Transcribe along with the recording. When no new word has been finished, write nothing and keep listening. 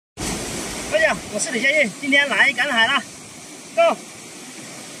友，我是李家裕，今天来赶海啦 ，Go！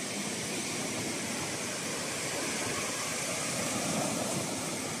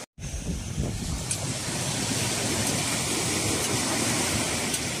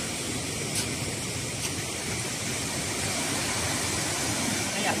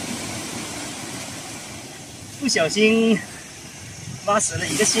 哎呀，不小心挖死了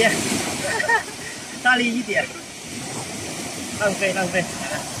一个蟹，大力一点，浪费。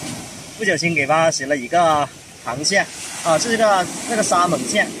不小心给挖死了一个螃蟹啊，这是那个沙猛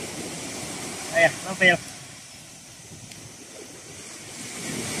蟹，哎呀，浪费了。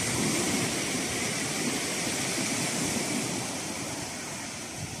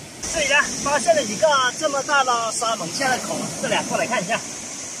这里呢，发现了一个这么大的沙猛蟹的口，这俩过来看一下，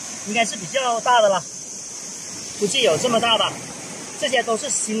应该是比较大的了，估计有这么大的。这些都是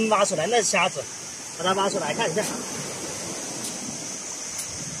新挖出来的虾子，把它挖出来看一下。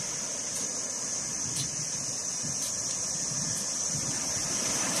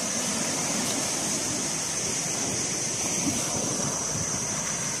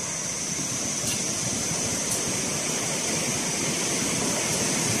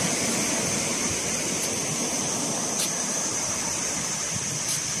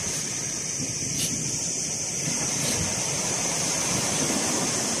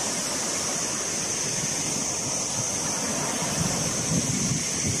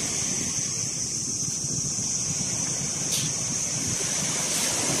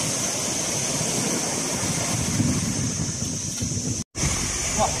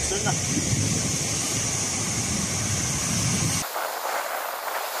哇，好深啊！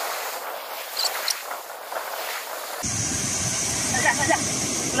看一下，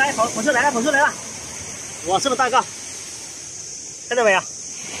来，跑出来了！哇，这么大个，看到没有？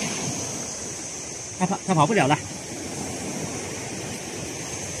它跑不了了。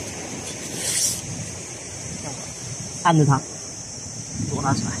按着它，多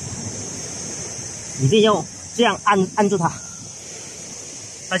拉出来，一定要这样按住它。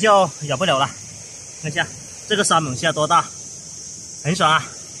它就咬不了了。看一下这个沙猛蟹多大，很爽啊！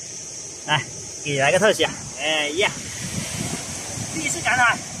来，给你来个特写。哎呀，第一次赶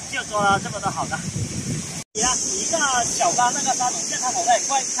海就捉了这么多好的。你呢？你一个小竿那个沙猛蟹，它跑得很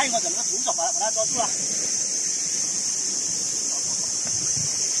快，看我怎么徒手把它捉住了。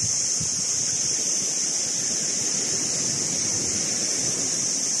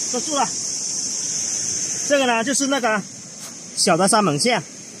捉住了。这个呢，就是那个小的沙猛蟹。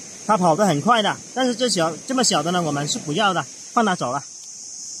它跑得很快的，但是这么小的呢，我们是不要的，放它走了。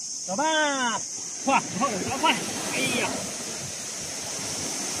走吧，快，以后有多快！哎呀，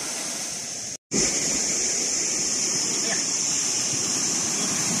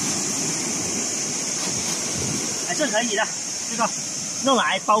还算可以的。这个用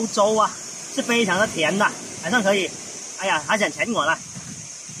来煲粥啊，是非常的甜的，还算可以。哎呀，还想钳我了。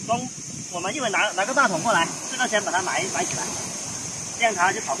我们一会拿个大桶过来，这个先把它埋起来。这样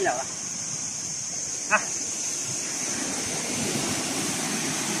它就跑不了了。啊！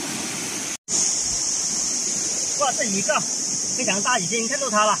哇，这一个非常大，已经看到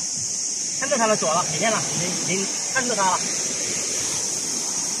它了，看到它的左了，里面了，已经看到它了。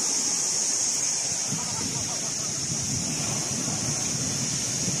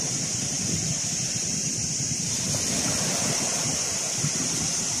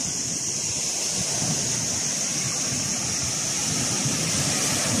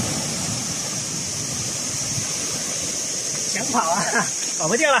想跑啊，跑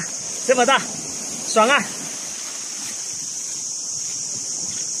不掉了，这么大，爽啊！